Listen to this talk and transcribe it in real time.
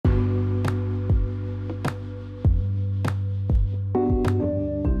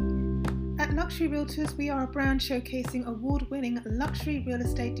Luxury Realtors, we are a brand showcasing award-winning luxury real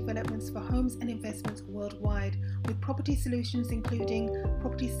estate developments for homes and investments worldwide, with property solutions including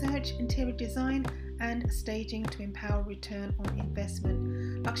property search, interior design, and staging to empower return on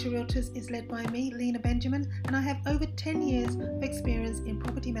investment. Luxury Realtors is led by me, Lena Benjamin, and I have over 10 years of experience in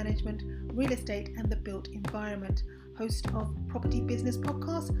property management, real estate, and the built environment. Host of Property Business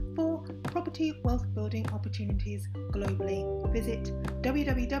Podcast for property wealth building opportunities globally. Visit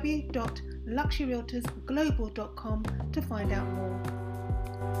www.luxuryrealtorsglobal.com to find out more.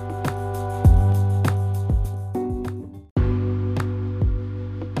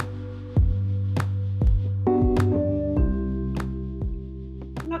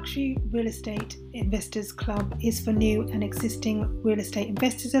 Luxury Real Estate Investors Club is for new and existing real estate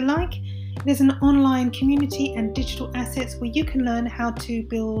investors alike. It is an online community and digital assets where you can learn how to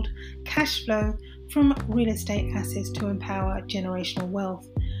build cash flow from real estate assets to empower generational wealth.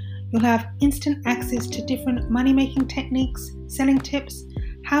 You'll have instant access to different money-making techniques, selling tips,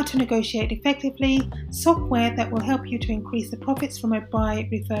 how to negotiate effectively, software that will help you to increase the profits from a buy,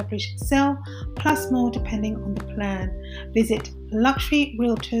 refurbish, sell, plus more depending on the plan. Visit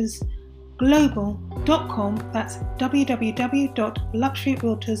luxuryrealtorsglobal.com, that's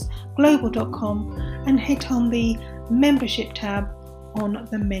www.luxuryrealtorsglobal.com, and hit on the membership tab on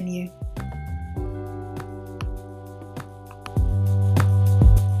the menu.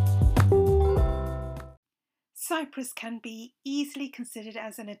 Cyprus can be easily considered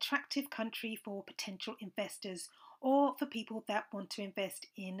as an attractive country for potential investors or for people that want to invest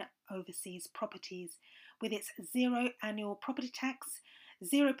in overseas properties. With its zero annual property tax,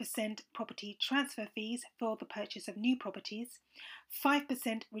 0% property transfer fees for the purchase of new properties,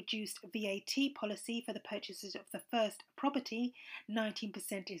 5% reduced VAT policy for the purchases of the first property,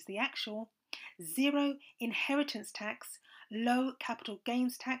 19% is the actual, zero inheritance tax, low capital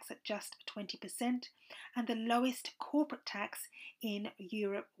gains tax at just 20%, and the lowest corporate tax in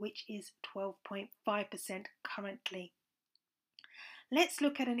Europe, which is 12.5% currently. Let's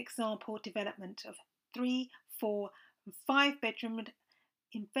look at an example development of 3, 4, and 5-bedroom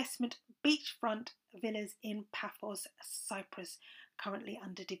investment beachfront villas in Paphos, Cyprus, currently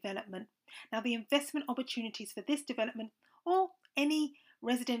under development. Now, the investment opportunities for this development or any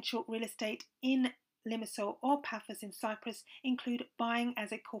residential real estate in Limassol or Paphos in Cyprus include buying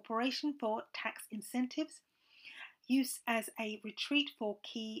as a corporation for tax incentives, use as a retreat for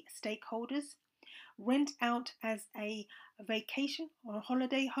key stakeholders, rent out as a vacation or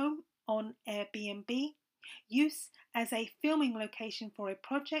holiday home on Airbnb, use as a filming location for a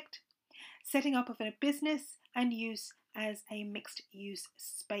project, setting up of a business, and use as a mixed-use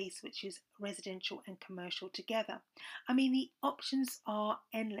space, which is residential and commercial together. I mean, the options are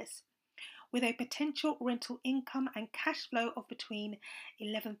endless. With a potential rental income and cash flow of between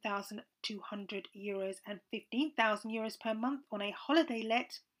 €11,200 and €15,000 per month on a holiday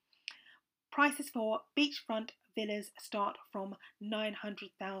let, prices for beachfront villas start from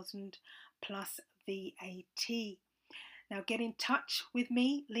 $900,000 plus VAT. Now get in touch with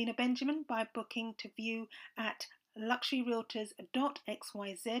me, Lena Benjamin, by booking to view at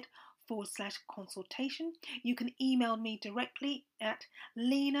luxuryrealtors.xyz/consultation. You can email me directly at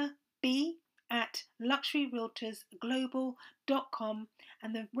lenab@luxuryrealtorsglobal.com,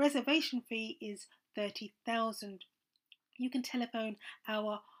 and the reservation fee is $30,000. You can telephone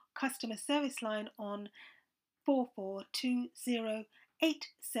our customer service line on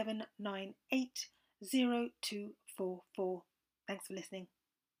 4420-8798-0244. Thanks for listening.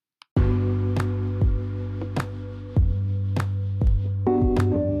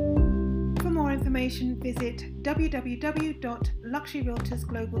 For more information, visit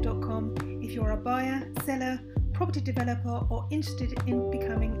www.luxuryrealtorsglobal.com if you're a buyer, seller, property developer, or interested in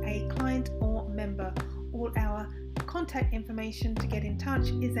becoming a client or member. All our contact information to get in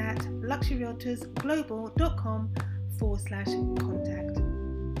touch is at luxuryrealtorsglobal.com/contact.